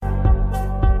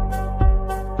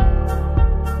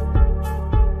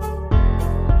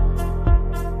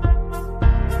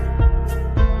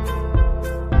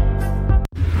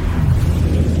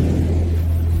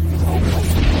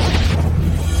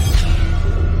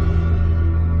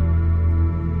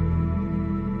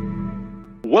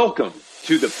Welcome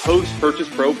to the Post-Purchase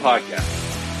Pro Podcast.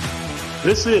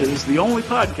 This is the only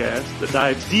podcast that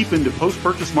dives deep into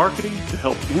post-purchase marketing to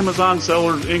help Amazon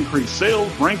sellers increase sales,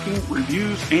 ranking,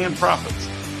 reviews, and profits.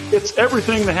 It's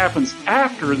everything that happens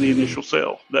after the initial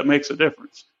sale that makes a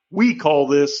difference. We call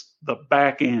this the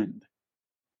back end.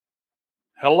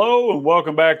 Hello, and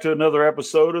welcome back to another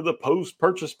episode of the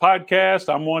Post-Purchase Podcast.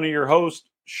 I'm one of your hosts,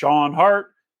 Sean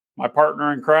Hart. My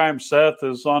partner in crime, Seth,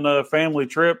 is on a family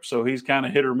trip, so he's kind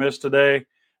of hit or miss today.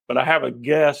 But I have a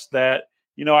guest that,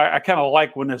 I kind of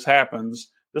like when this happens.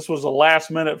 This was a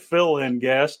last-minute fill-in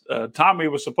guest. Tommy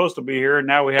was supposed to be here, and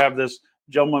now we have this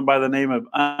gentleman by the name of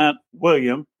Aunt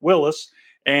Willis.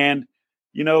 And,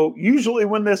 usually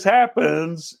when this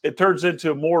happens, it turns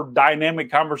into a more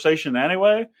dynamic conversation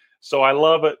anyway. So I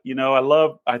love it.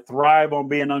 I thrive on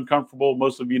being uncomfortable.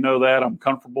 Most of you know that. I'm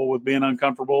comfortable with being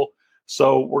uncomfortable.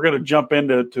 So we're going to jump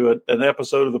into an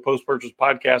episode of the Post-Purchase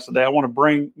Podcast today. I want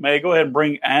to go ahead and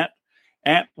bring Aunt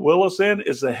Willis in,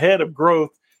 is the head of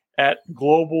growth at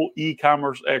Global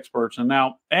E-Commerce Experts. And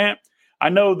now, Aunt, I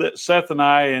know that Seth and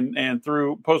I, and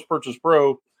through Post-Purchase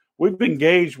Pro, we've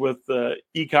engaged with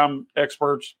e-com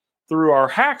experts through our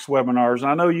hacks webinars.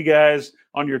 And I know you guys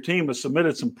on your team have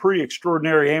submitted some pretty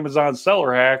extraordinary Amazon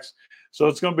seller hacks. So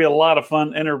it's going to be a lot of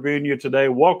fun interviewing you today.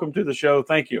 Welcome to the show.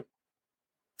 Thank you.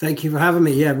 Thank you for having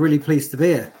me. Yeah, really pleased to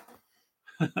be here.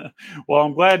 Well,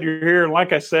 I'm glad you're here. And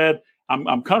like I said,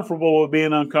 I'm comfortable with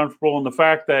being uncomfortable. And the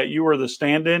fact that you are the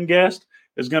stand-in guest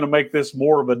is going to make this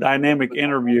more of a dynamic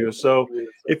interview. So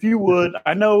if you would,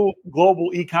 I know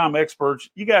Global E-Com Experts,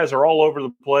 you guys are all over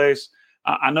the place.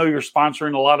 I know you're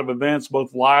sponsoring a lot of events,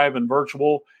 both live and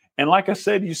virtual. And like I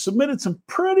said, you submitted some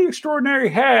pretty extraordinary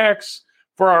hacks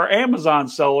for our Amazon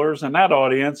sellers and that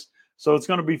audience. So it's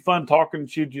going to be fun talking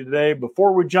to you today.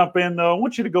 Before we jump in, though, I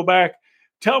want you to go back.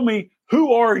 Tell me,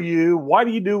 who are you? Why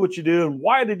do you do what you do? And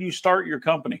why did you start your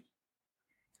company?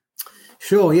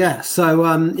 Sure, yeah. So,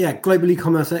 Global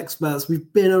E-Commerce Experts,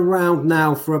 we've been around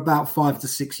now for about 5 to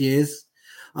 6 years.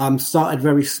 Started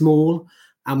very small,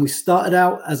 and we started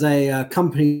out as a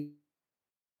company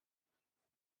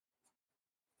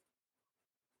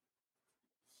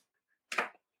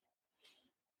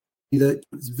that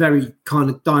is very kind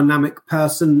of dynamic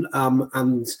person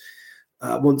and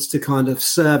wants to kind of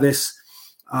service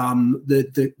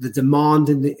the demand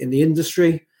in the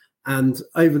industry. And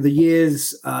over the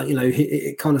years,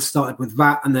 it kind of started with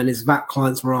VAT, and then his VAT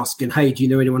clients were asking, "Hey, do you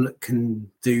know anyone that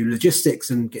can do logistics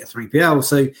and get a 3PL?"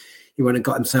 So he went and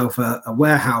got himself a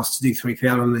warehouse to do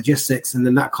 3PL and logistics, and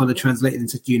then that kind of translated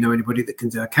into, "Do you know anybody that can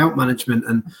do account management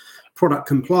and product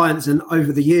compliance?" And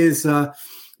over the years,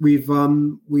 we've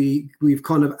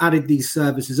kind of added these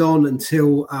services on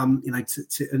until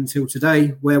until today,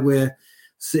 where we're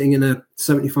sitting in a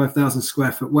 75,000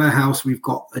 square foot warehouse. We've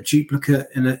got a duplicate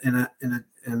in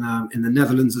the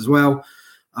Netherlands as well,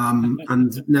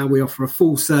 and now we offer a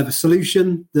full service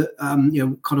solution that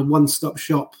kind of one stop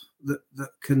shop that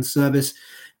can service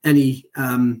any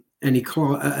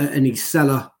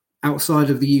seller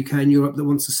outside of the UK and Europe that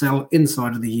wants to sell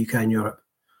inside of the UK and Europe.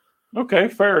 Okay,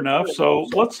 fair enough. So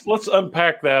let's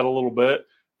unpack that a little bit.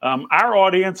 Our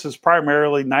audience is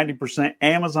primarily 90%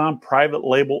 Amazon private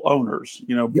label owners,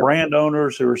 brand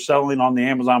owners who are selling on the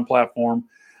Amazon platform,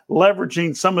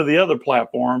 leveraging some of the other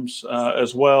platforms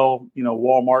as well,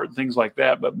 Walmart and things like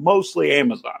that, but mostly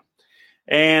Amazon.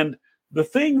 And the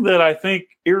thing that I think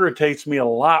irritates me a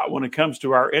lot when it comes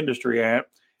to our industry, Ant,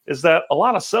 is that a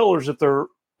lot of sellers, if they're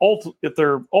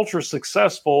ultra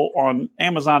successful on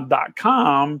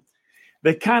Amazon.com,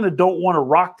 they kind of don't want to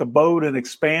rock the boat and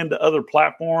expand to other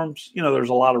platforms. There's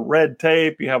a lot of red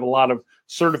tape. You have a lot of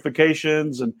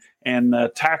certifications and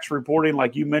tax reporting,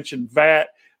 like you mentioned, VAT.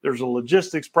 There's a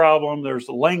logistics problem. There's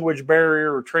a language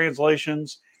barrier or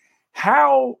translations.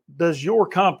 How does your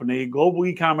company, Global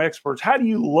E-Com Experts, how do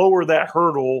you lower that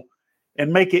hurdle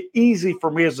and make it easy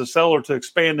for me as a seller to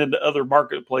expand into other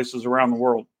marketplaces around the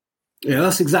world? Yeah,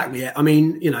 that's exactly it. I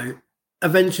mean,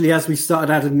 eventually as we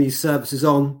started adding these services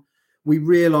on, we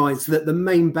realized that the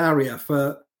main barrier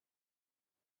for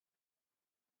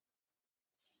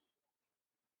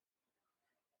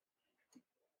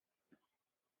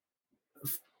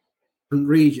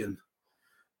region.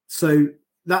 So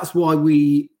that's why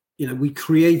we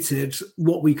created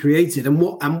what we created, and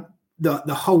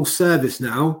the whole service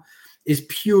now is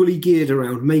purely geared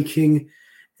around making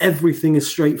everything as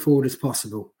straightforward as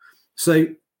possible. So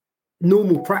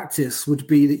normal practice would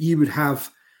be that you would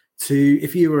have to,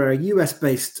 if you were a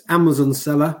US-based Amazon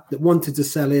seller that wanted to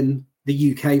sell in the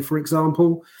UK, for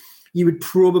example, you would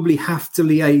probably have to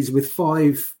liaise with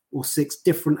 5 or 6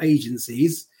 different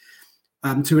agencies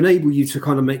to enable you to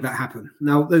kind of make that happen.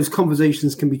 Now, those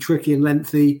conversations can be tricky and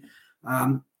lengthy.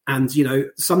 And,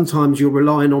 sometimes you're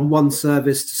relying on one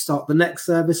service to start the next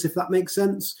service, if that makes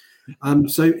sense.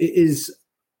 So it is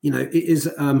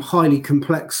a highly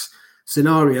complex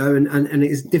scenario and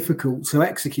it is difficult to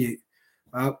execute,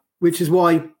 which is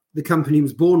why the company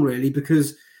was born, really,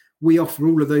 because we offer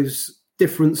all of those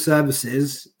different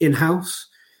services in-house.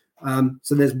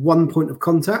 So there's one point of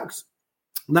contact.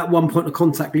 That one point of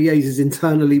contact liaises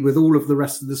internally with all of the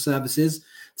rest of the services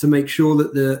to make sure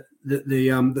that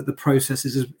the process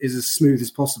is as smooth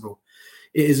as possible.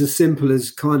 It is as simple as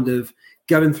kind of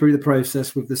going through the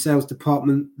process with the sales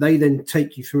department. They then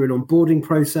take you through an onboarding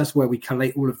process where we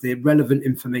collate all of the relevant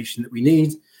information that we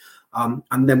need.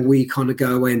 And then we kind of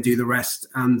go away and do the rest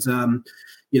and,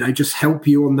 just help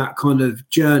you on that kind of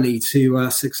journey to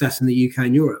success in the UK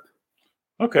and Europe.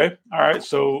 Okay. All right.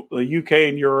 So the UK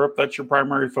and Europe, that's your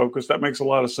primary focus. That makes a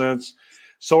lot of sense.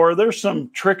 So are there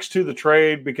some tricks to the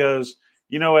trade? Because,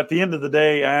 at the end of the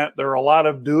day, there are a lot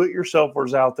of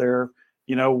do-it-yourselfers out there.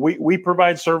 We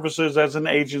provide services as an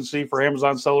agency for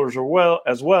Amazon sellers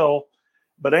as well.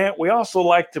 But we also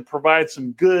like to provide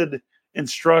some good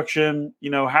instruction,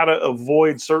 how to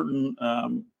avoid certain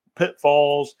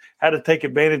pitfalls, how to take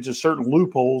advantage of certain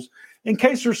loopholes. In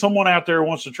case there's someone out there who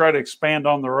wants to try to expand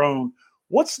on their own,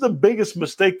 what's the biggest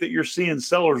mistake that you're seeing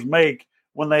sellers make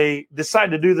when they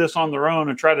decide to do this on their own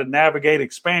and try to navigate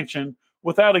expansion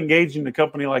without engaging a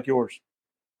company like yours?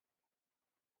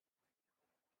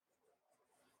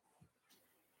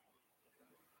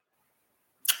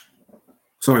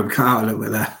 Sorry, we cut out a little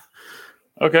bit there.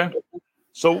 Okay.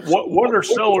 So what are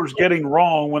sellers getting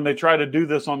wrong when they try to do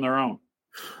this on their own?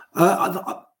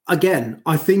 Again,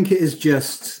 I think it is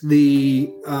just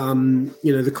the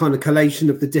the kind of collation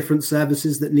of the different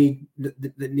services that need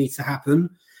to happen.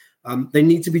 They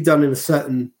need to be done in a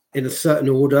certain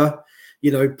order.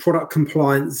 Product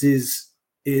compliance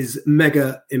is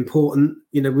mega important.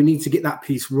 We need to get that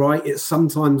piece right. It's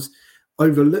sometimes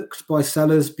overlooked by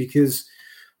sellers because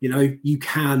you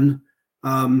can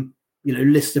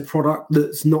list a product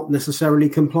that's not necessarily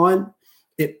compliant.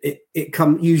 It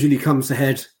usually comes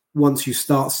ahead once you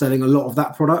start selling a lot of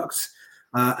that product,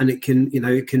 and it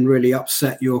can really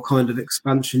upset your kind of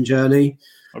expansion journey.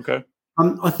 Okay.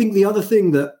 I think the other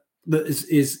thing that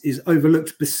is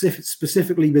overlooked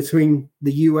specifically between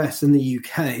the US and the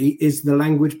UK is the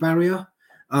language barrier.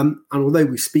 And although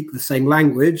we speak the same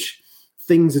language,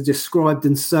 things are described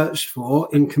and searched for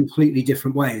in completely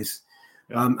different ways.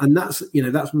 And that's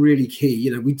really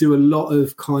key. We do a lot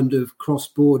of kind of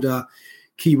cross-border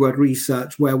keyword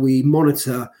research where we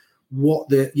monitor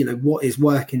what is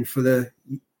working for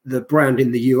the brand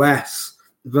in the US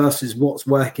versus what's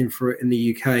working for it in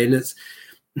the UK.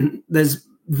 And there's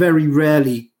very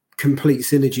rarely complete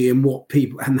synergy in what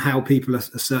people and how people are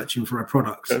searching for a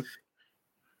product. Okay.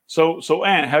 So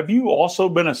Ant, have you also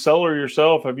been a seller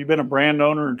yourself? Have you been a brand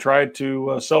owner and tried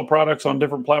to sell products on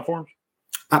different platforms?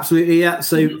 Absolutely, yeah.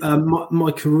 So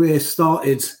my career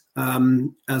started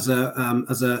as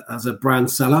a brand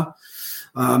seller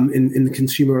in the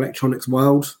consumer electronics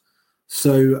world.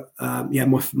 So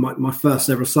my first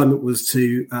ever assignment was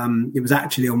it was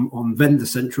actually on Vendor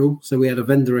Central. So we had a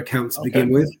vendor account to begin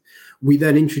with. We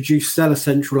then introduced Seller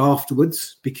Central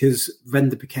afterwards because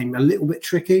vendor became a little bit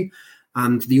tricky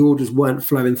and the orders weren't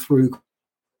flowing through.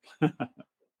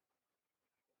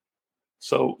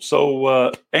 So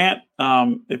Ant,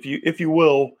 if you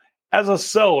will, as a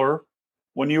seller,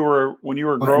 when you were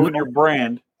growing your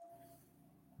brand,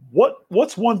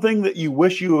 what's one thing that you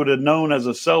wish you would have known as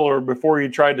a seller before you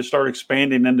tried to start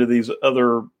expanding into these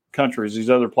other countries, these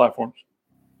other platforms?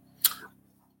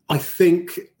 I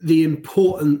think the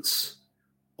importance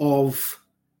of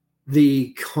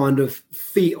the kind of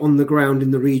feet on the ground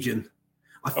in the region.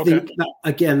 I think that,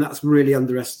 again, that's really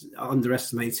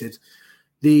underestimated.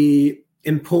 The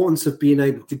importance of being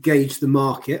able to gauge the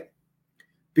market,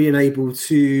 being able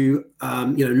to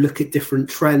look at different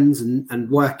trends and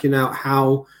working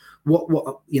out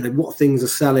what things are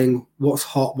selling, what's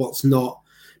hot, what's not.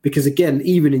 Because again,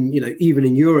 even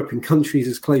in Europe, in countries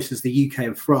as close as the UK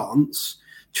and France,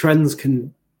 trends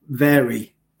can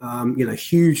vary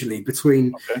hugely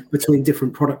between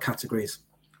different product categories.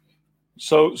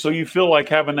 So you feel like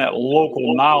having that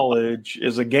local knowledge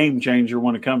is a game changer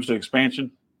when it comes to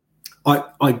expansion? I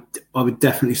would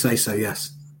definitely say so,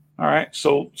 yes. All right.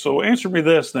 So answer me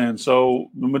this then. So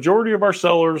the majority of our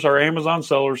sellers are Amazon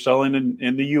sellers selling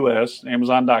in the US,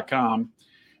 Amazon.com.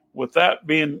 With that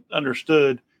being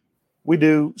understood, we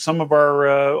do some of our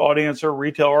audience are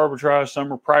retail arbitrage,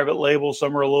 some are private label,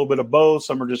 some are a little bit of both,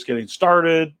 some are just getting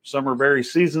started, some are very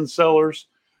seasoned sellers.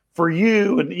 for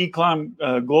you and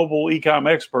global e-com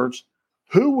experts,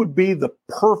 who would be the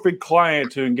perfect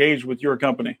client to engage with your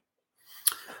company?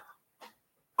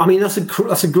 I mean, that's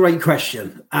a great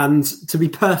question. And to be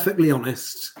perfectly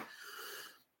honest,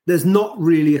 there's not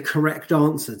really a correct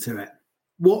answer to it.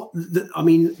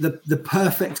 The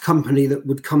perfect company that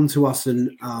would come to us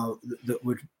and that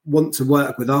would want to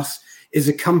work with us is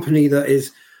a company that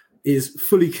is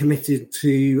fully committed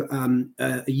to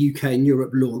a UK and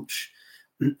Europe launch,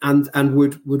 and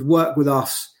would work with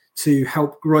us to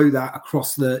help grow that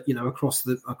across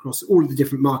all of the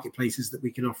different marketplaces that we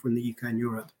can offer in the UK and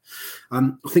Europe.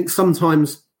 I think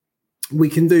sometimes we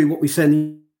can do what we say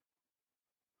in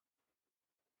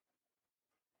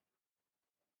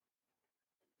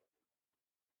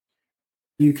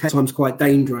the UK, sometimes quite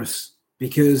dangerous,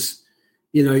 because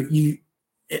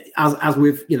as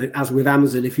with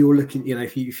Amazon, if you're looking,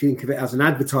 if you think of it as an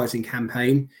advertising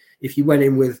campaign, if you went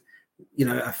in with a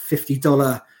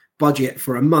 $50 budget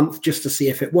for a month just to see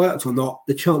if it worked or not,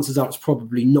 the chances are it's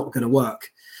probably not going to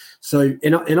work. So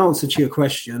in answer to your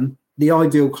question, the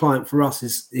ideal client for us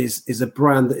is a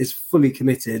brand that is fully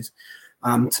committed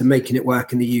to making it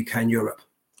work in the UK and Europe.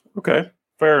 Okay,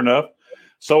 fair enough.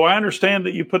 So I understand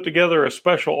that you put together a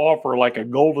special offer, like a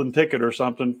golden ticket or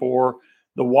something, for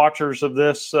the watchers of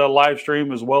this live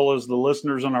stream, as well as the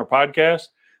listeners on our podcast.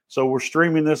 So we're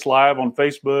streaming this live on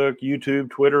Facebook,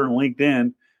 YouTube, Twitter, and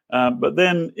LinkedIn. But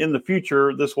then in the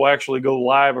future, this will actually go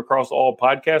live across all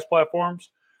podcast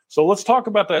platforms. So let's talk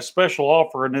about that special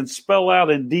offer and then spell out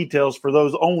in details for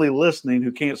those only listening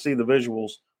who can't see the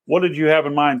visuals. What did you have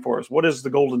in mind for us? What is the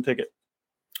golden ticket?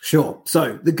 Sure.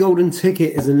 So the golden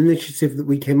ticket is an initiative that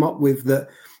we came up with that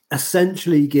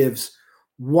essentially gives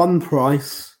one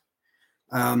price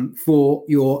for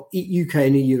your UK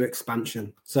and EU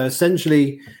expansion. So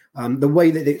essentially, the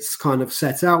way that it's kind of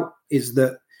set out is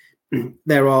that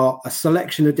there are a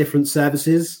selection of different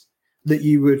services that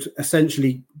you would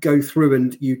essentially go through,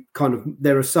 and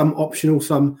there are some optional,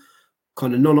 some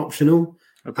kind of non-optional.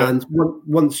 Okay. And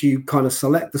once you kind of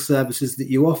select the services that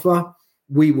you offer,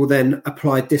 we will then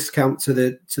apply a discount to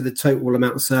the total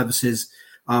amount of services,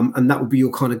 and that will be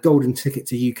your kind of golden ticket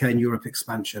to UK and Europe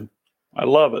expansion. I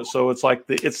love it. So it's like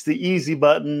it's the easy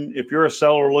button. If you're a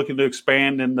seller looking to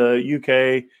expand in the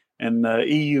UK and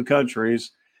EU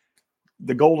countries,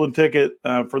 the golden ticket,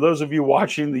 for those of you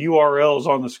watching, the URL is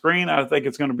on the screen. I think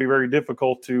it's going to be very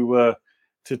difficult to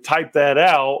type that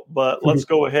out, but let's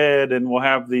go ahead and we'll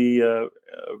have the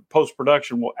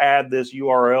post-production. We'll add this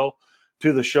URL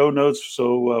to the show notes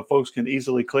so folks can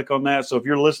easily click on that. So if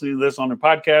you're listening to this on a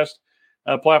podcast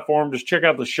platform, just check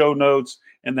out the show notes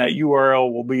and that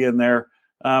URL will be in there.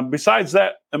 Besides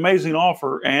that amazing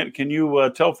offer, Ant, can you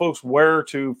tell folks where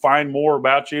to find more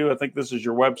about you? I think this is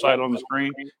your website on the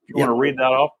screen. If you want to read that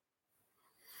off.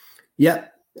 Yeah,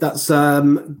 that's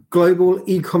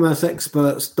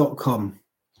globalecommerceexperts.com.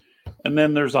 And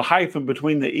then there's a hyphen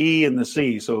between the E and the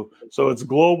C. So it's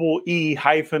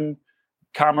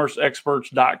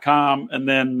globale-commerceexperts.com. And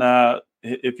then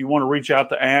if you want to reach out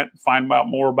to Ant, find out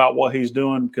more about what he's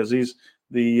doing, because he's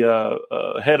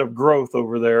the head of growth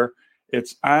over there.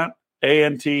 It's ant.willis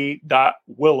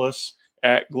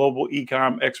at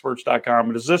globalecomexperts.com.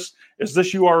 And is this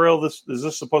URL, is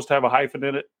this supposed to have a hyphen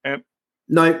in it, Ant?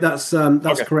 No, that's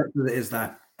okay. Correct that it is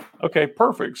there. Okay,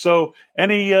 perfect. So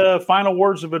any final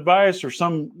words of advice or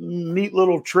some neat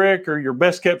little trick or your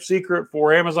best kept secret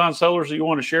for Amazon sellers that you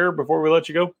want to share before we let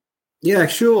you go? Yeah,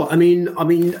 sure. I mean,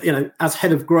 as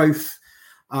head of growth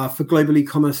for Global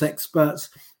E-commerce Experts,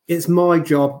 it's my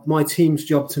job, my team's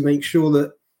job, to make sure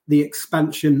that the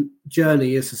expansion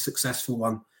journey is a successful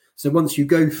one. So once you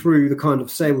go through the kind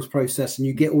of sales process and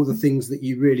you get all the things that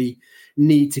you really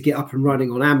need to get up and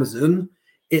running on Amazon,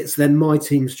 it's then my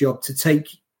team's job to to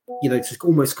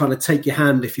almost kind of take your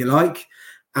hand, if you like,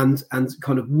 and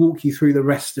kind of walk you through the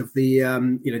rest of the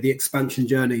the expansion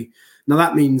journey. Now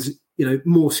that means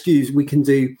more SKUs. We can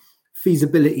do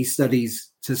feasibility studies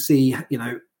to see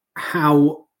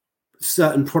how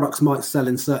certain products might sell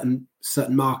in certain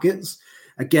markets.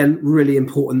 Again, really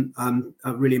important,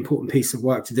 a really important piece of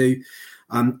work to do,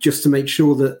 just to make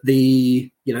sure that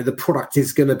the product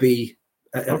is going to be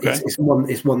it's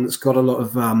one that's got a lot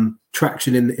of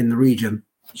traction in the region.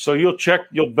 So you'll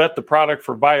vet the product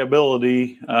for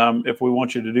viability if we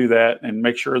want you to do that, and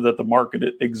make sure that the market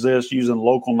exists using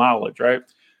local knowledge, right?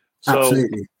 So,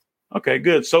 absolutely. Okay,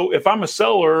 good. So if I'm a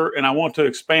seller and I want to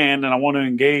expand and I want to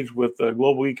engage with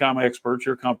Global E-com Experts,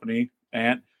 your company,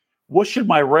 and what should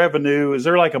my revenue? Is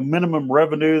there like a minimum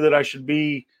revenue that I should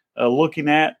be looking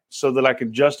at so that I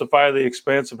can justify the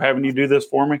expense of having you do this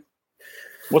for me?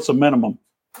 What's the minimum?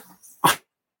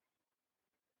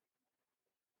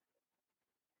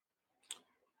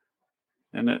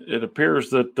 And it appears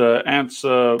that Ant's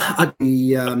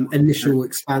the initial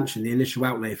expansion, the initial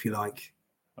outlay, if you like.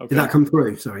 Okay. Did that come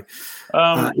through? Sorry.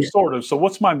 Sort of. So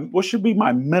what should be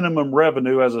my minimum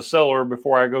revenue as a seller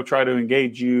before I go try to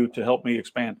engage you to help me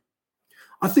expand?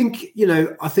 I think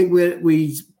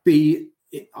we'd be,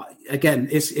 again,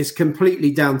 it's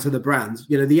completely down to the brands.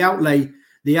 The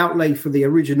outlay for the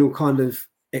original kind of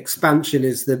expansion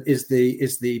is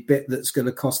the bit that's going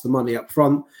to cost the money up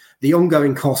front. The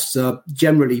ongoing costs are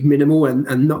generally minimal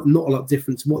and not a lot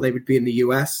different to what they would be in the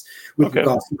US with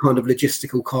regards to kind of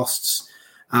logistical costs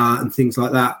and things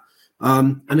like that.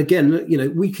 And again,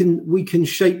 we can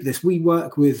shape this. We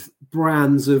work with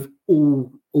brands of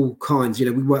all kinds.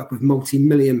 We work with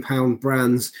multi-million-pound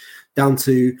brands down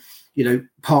to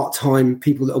part-time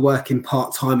people that are working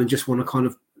part-time and just want to kind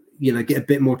of get a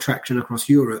bit more traction across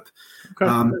Europe.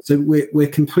 Okay. So we're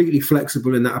completely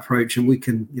flexible in that approach, and we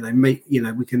can make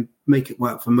it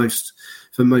work for most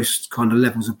kind of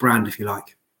levels of brand, if you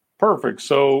like. Perfect.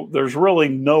 So there's really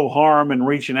no harm in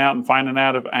reaching out and finding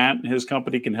out if Ant and his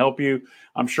company can help you.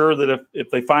 I'm sure that if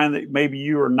they find that maybe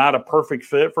you are not a perfect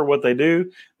fit for what they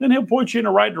do, then he'll point you in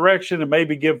the right direction and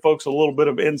maybe give folks a little bit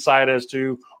of insight as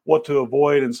to what to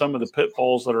avoid and some of the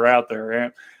pitfalls that are out there.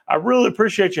 And I really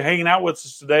appreciate you hanging out with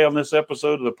us today on this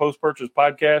episode of the Post-Purchase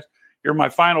Podcast. You're my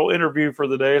final interview for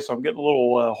the day, so I'm getting a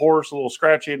little hoarse, a little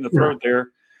scratchy in the throat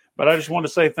there. But I just want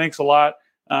to say thanks a lot.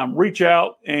 Reach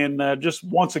out and just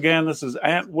once again, this is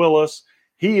Ant Willis.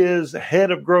 He is head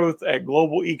of growth at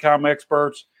Global Ecom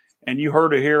Experts, and you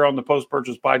heard it here on the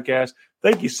Post-Purchase Podcast.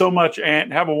 Thank you so much,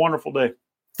 Ant. Have a wonderful day.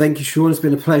 Thank you, Sean. It's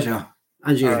been a pleasure.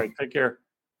 And you. All right. Take care.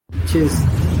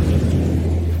 Cheers.